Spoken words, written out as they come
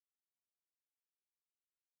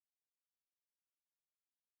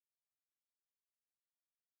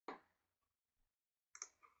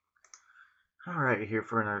Alright, here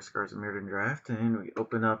for another Scars of Mirrodin draft, and we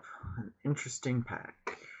open up an interesting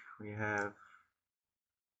pack. We have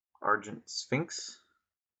Argent Sphinx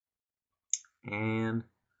and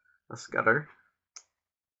a Scudder.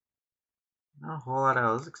 Not a whole lot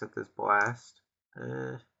else except this Blast.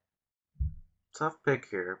 Tough pick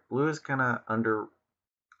here. Blue is kind of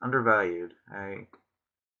undervalued. I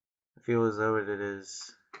feel as though it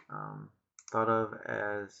is thought of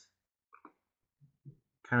as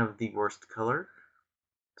kind of the worst color.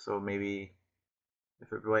 So maybe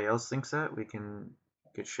if everybody else thinks that, we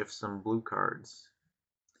could shift some blue cards.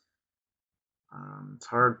 It's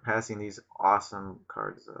hard passing these awesome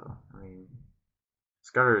cards, though. I mean,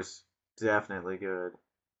 Scudder's definitely good.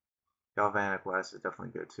 Galvanic Blast is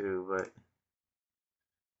definitely good, too, but...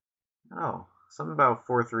 Oh, something about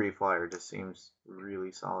 4-3 Flyer just seems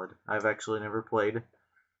really solid. I've actually never played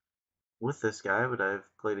with this guy, but I've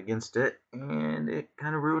played against it, and it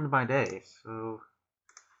kind of ruined my day, so...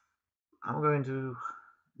 I'm going to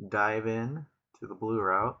dive in to the blue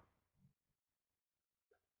route.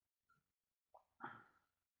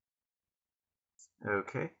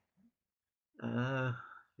 Okay.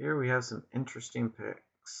 Here we have some interesting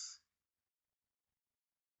picks.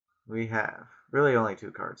 We have really only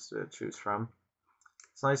two cards to choose from.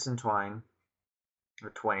 Slice and Twine,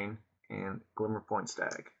 or Twain, and Glimmer Point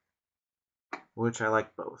Stag, which I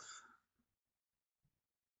like both.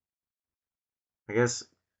 I guess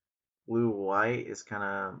blue-white is kind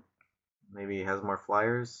of, maybe has more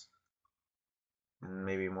flyers, and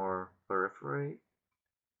maybe more proliferate.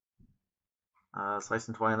 Slice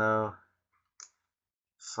and Twine, though,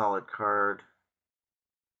 solid card.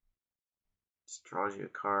 Just draws you a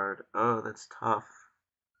card. Oh, that's tough.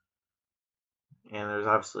 And there's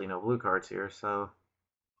obviously no blue cards here, so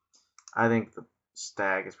I think the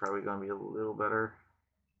Stag is probably going to be a little better.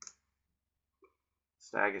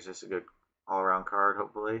 Stag is just a good all-around card,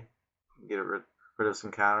 hopefully. Get rid of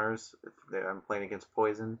some counters if I'm playing against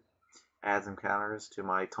poison. Add some counters to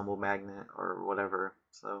my Tumble Magnet or whatever.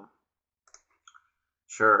 So,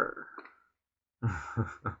 sure.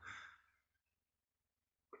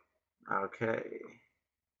 Okay.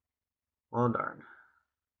 Well, darn.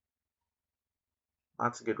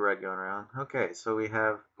 Lots of good red going around. Okay, so we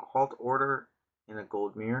have a Halt Order in a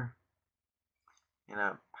Gold Mirror and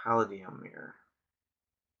a Palladium Mirror.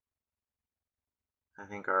 I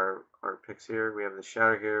think our picks here, we have the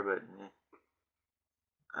Shatter here, but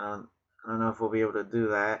I don't know if we'll be able to do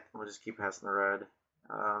that. We'll just keep passing the red.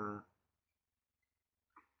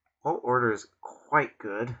 Halt Order is quite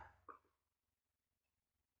good.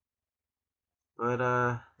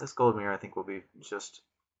 But this Gold Mirror I think will be just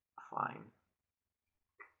fine.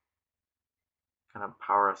 Kind of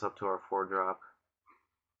power us up to our 4-drop.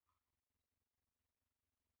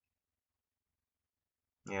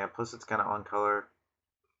 Yeah, plus it's kind of on color.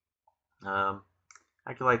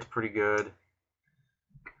 Acolyte's pretty good.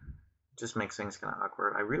 Just makes things kind of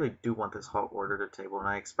awkward. I really do want this Halt Order to table, and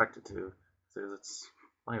I expect it to. Because it's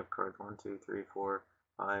plenty of cards. 1, 2, 3, 4,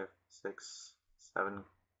 5, 6, 7.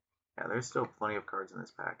 Yeah, there's still plenty of cards in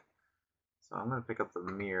this pack. So I'm going to pick up the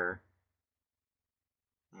Mirror.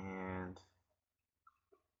 And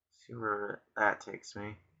see where that takes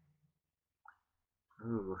me.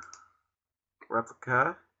 Ooh.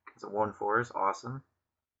 Replica. It's a 1/4 is awesome.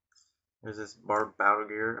 There's this Barb Battle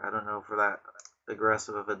Gear. I don't know for that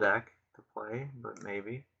aggressive of a deck to play, but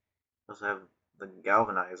maybe. Also have the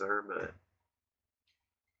Galvanizer, but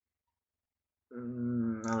I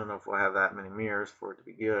don't know if we'll have that many mirrors for it to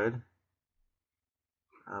be good.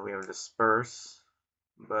 We have a Disperse,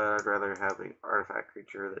 but I'd rather have the artifact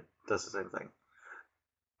creature that does the same thing.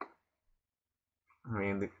 I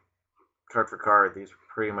mean, the card for card, these are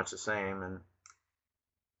pretty much the same, and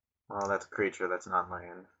well, that's a creature, that's not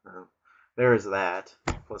land. There is that.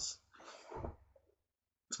 Plus,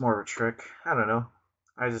 it's more of a trick. I don't know.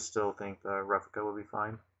 I just still think the replica will be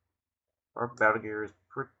fine. Our Battle Gear is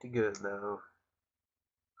pretty good, though.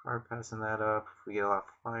 Hard passing that up if we get a lot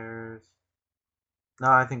of flyers. No,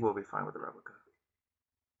 I think we'll be fine with the replica.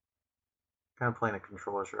 Kind of playing a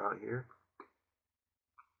controller's route here.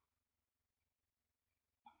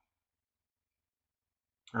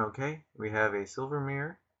 Okay, we have a Silver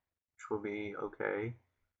Mirror, which will be okay.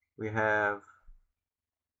 We have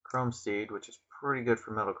Chrome Steed, which is pretty good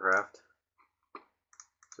for Metalcraft.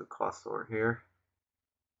 So cost sort here.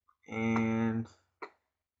 And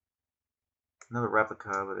another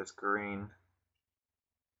replica, but it's green.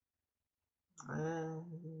 I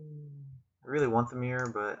really want the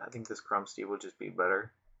mirror, but I think this Chrome Steed will just be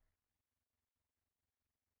better.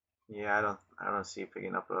 Yeah, I don't see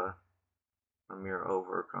picking up a mirror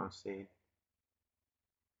over a Chrome Steed.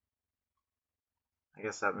 I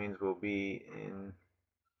guess that means we'll be in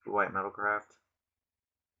the white metalcraft,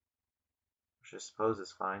 which I suppose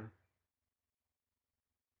is fine.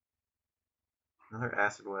 Another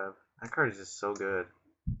acid web. That card is just so good.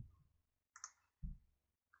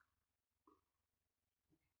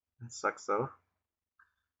 It sucks though.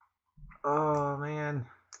 Oh man.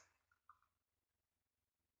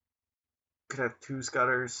 Could have two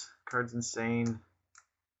Scutters. Card's insane.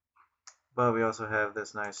 But we also have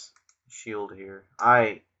this nice shield here.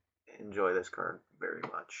 I enjoy this card very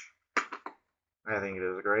much. I think it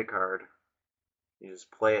is a great card. You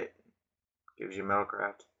just play it, gives you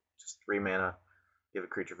Metalcraft, just 3 mana, give a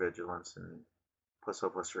creature vigilance, and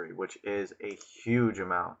 +0/+3, which is a huge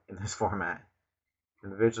amount in this format.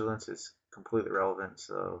 And vigilance is completely relevant,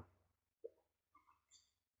 so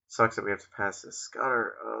sucks that we have to pass this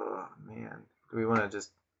Scudder. Oh man, do we want to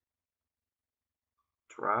just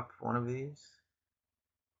drop one of these?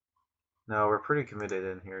 No, we're pretty committed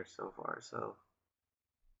in here so far. So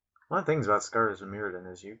one of the things about Scars of Mirrodin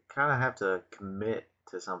is you kind of have to commit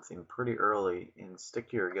to something pretty early and stick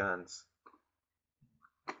to your guns.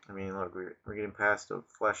 I mean, look, we're getting past a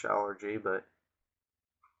flesh allergy, but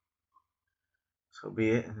so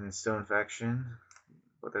be it. And Stone Faction,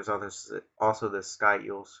 but there's also this Sky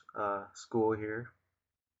Eels school here.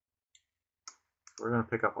 We're gonna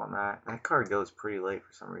pick up on that. That card goes pretty late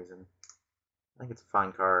for some reason. I think it's a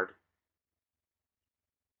fine card.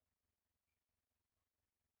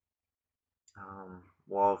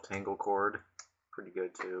 Wall of Tangle Cord, pretty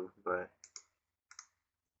good too, but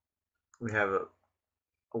we have a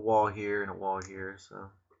wall here and a wall here,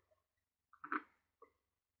 so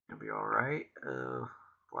it'll be alright.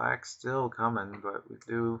 Black's still coming, but we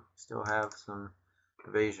do still have some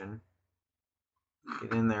evasion.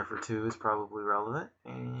 Get in there for 2 is probably relevant,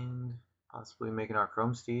 and possibly making our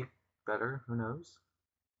Chrome Steed better, who knows.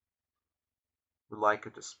 Would like a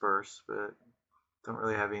Disperse, but don't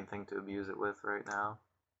really have anything to abuse it with right now.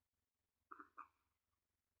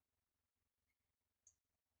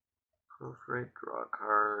 Proliferate, draw a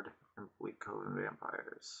card, and Bleak Coven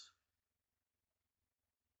Vampires.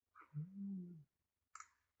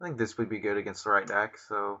 I think this would be good against the right deck,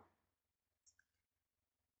 so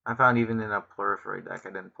I found even in a Proliferate deck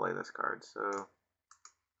I didn't play this card, so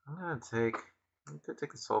I'm gonna take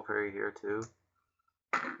the Soul Parry here too.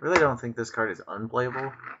 Really don't think this card is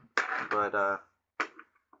unplayable, but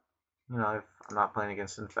you know, if I'm not playing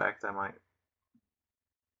against Infect, I might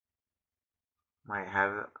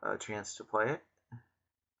have a chance to play it.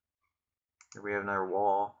 Here we have another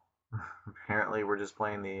wall. Apparently we're just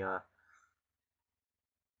playing the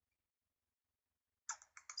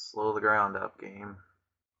slow the ground up game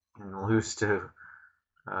and lose to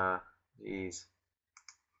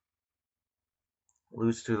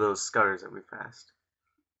lose to those Scutters that we passed.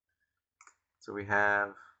 So we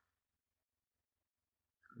have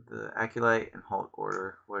the Acolyte and Halt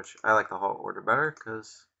Order, which I like the Halt Order better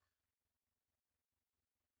because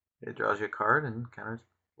it draws you a card and counters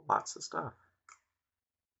lots of stuff.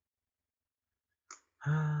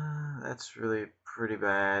 That's really pretty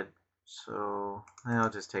bad, so I'll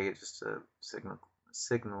just take it just to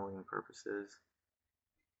signaling purposes.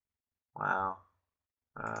 Wow.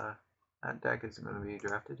 That deck is going to be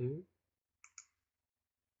drafted here.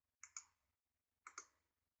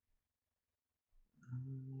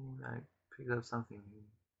 I picked up something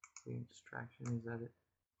here. Distraction, is that it?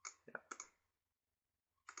 Yep.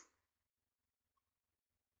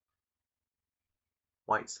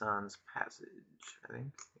 White Sun's Passage, I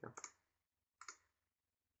think. Yep.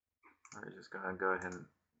 We're just going to go ahead and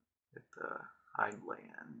hit the Hide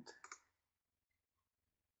Land.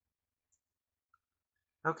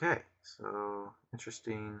 Okay, so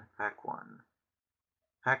interesting. Pack 1.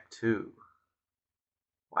 Pack 2.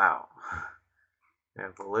 Wow. We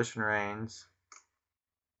have Volition Reigns,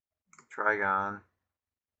 Trigon,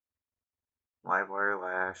 Livewire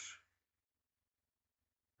Lash,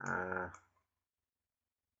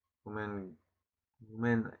 Lumen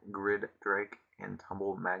Grid Drake, and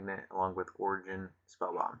Tumble Magnet, along with Origin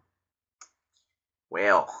Spellbomb.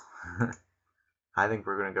 Well, I think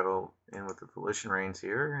we're going to go in with the Volition Reigns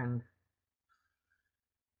here and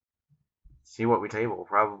see what we table.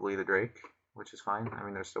 Probably the Drake, which is fine. I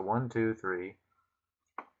mean, there's still 1, 2, 3,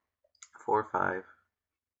 4, 5,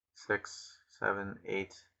 6, 7,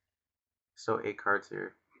 8. Still 8 cards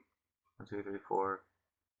here. 1, 2, 3, 4,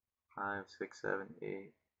 5, 6, 7,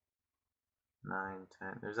 8, 9,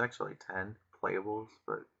 10. There's actually 10 playables,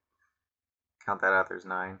 but count that out, there's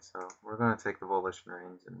 9. So we're going to take the Volition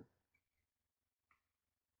Reigns and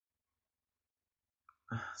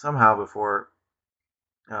somehow before.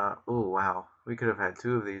 Oh wow, we could have had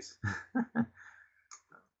 2 of these.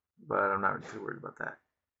 but I'm not too worried about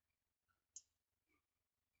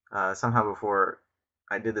that. Somehow before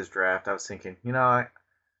I did this draft, I was thinking, I'm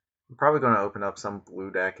probably going to open up some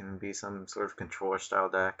blue deck and be some sort of controller style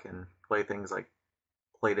deck and play things like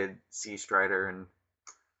plated Sea Strider and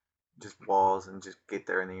just walls and just get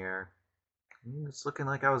there in the air. And it's looking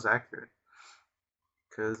like I was accurate.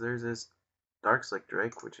 Because there's this Dark Slick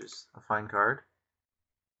Drake, which is a fine card.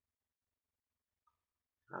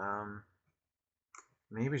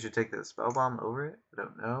 Maybe we should take the Spell Bomb over it. I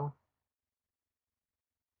don't know.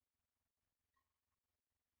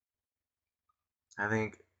 I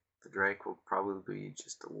think the Drake will probably be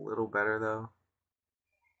just a little better though.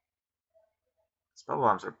 Spell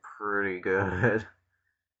Bombs are pretty good.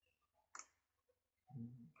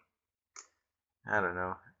 I don't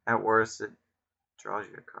know. At worst, it draws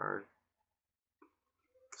you a card.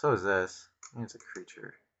 So is this. It's a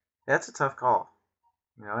creature. That's a tough call.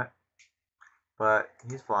 You know what? But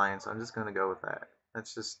he's flying, so I'm just gonna go with that.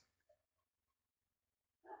 It's just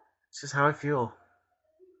how I feel.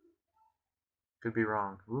 Could be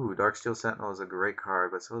wrong. Ooh, Darksteel Sentinel is a great card,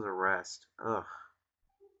 but so is Arrest. Ugh.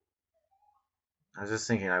 I was just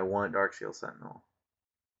thinking I want Darksteel Sentinel.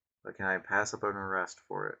 But can I pass up an Arrest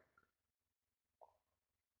for it?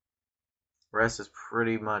 Arrest is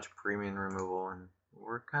pretty much premium removal, and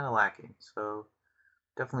we're kind of lacking. So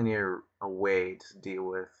definitely need a way to deal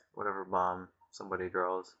with whatever bomb somebody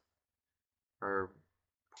draws or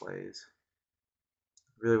plays.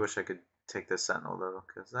 Really wish I could take this Sentinel though,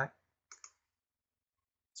 because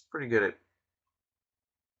it's pretty good at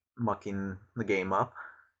mucking the game up.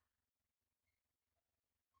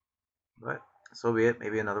 But so be it.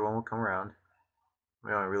 Maybe another one will come around.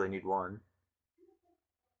 We only really need one.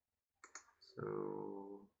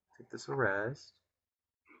 So take this Arrest.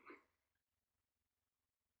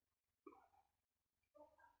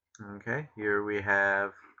 Okay, here we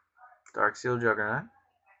have Darksteel Juggernaut,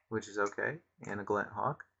 which is okay, and a Glint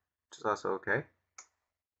Hawk, which is also okay.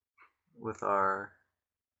 With our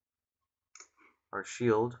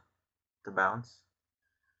shield to bounce.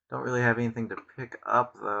 Don't really have anything to pick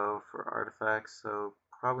up though for artifacts, so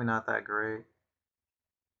probably not that great.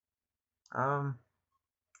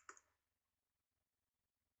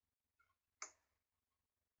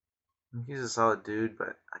 He's a solid dude,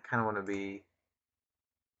 but I kind of want to be.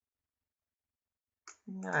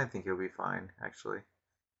 Yeah, I think he'll be fine actually.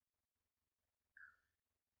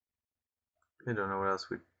 I don't know what else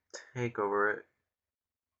we'd take over it.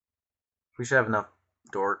 We should have enough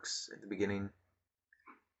dorks at the beginning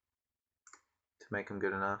to make him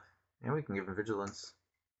good enough, and we can give him vigilance.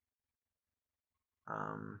 Yeah,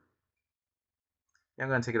 I'm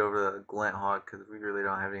gonna take it over the Glint Hawk because we really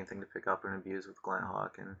don't have anything to pick up and abuse with Glint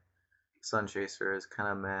Hawk, and Sun Chaser is kind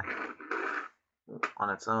of meh on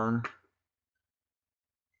its own.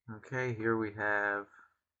 Okay, here we have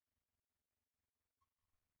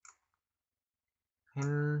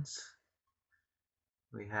pins.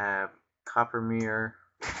 We have Copper Mirror.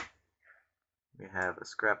 We have a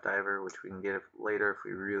Scrap Diver, which we can get later if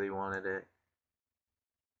we really wanted it.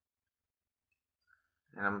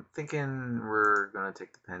 And I'm thinking we're going to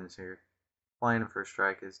take the pins here. Flying First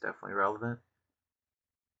Strike is definitely relevant.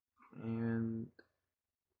 And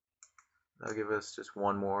that'll give us just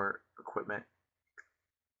one more equipment.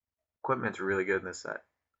 Equipment's really good in this set.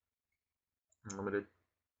 Unlimited.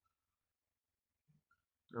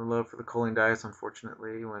 No love for the Culling Dice,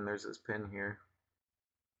 unfortunately, when there's this pin here.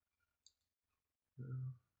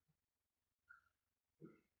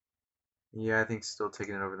 Yeah, I think still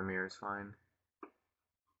taking it over the mirror is fine.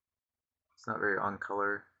 It's not very on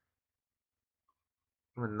color.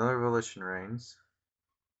 Another Volition Reigns.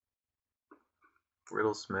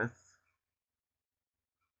 Riddlesmith.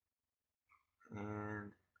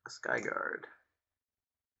 And a Skyguard.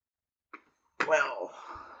 Well,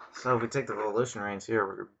 so if we take the Volition Reigns here,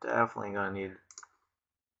 we're definitely going to need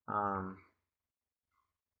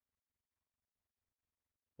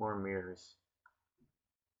more mirrors.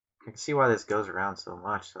 I can see why this goes around so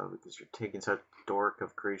much, though, because you're taking such dork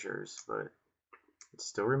of creatures, but it's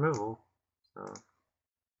still removal, so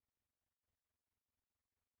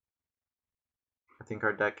I think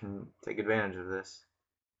our deck can take advantage of this.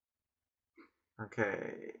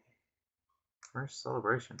 Okay, first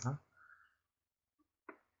Celebration, huh?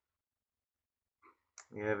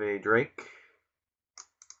 We have a Drake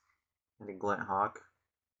and a Glint Hawk.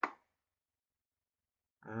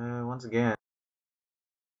 Once again,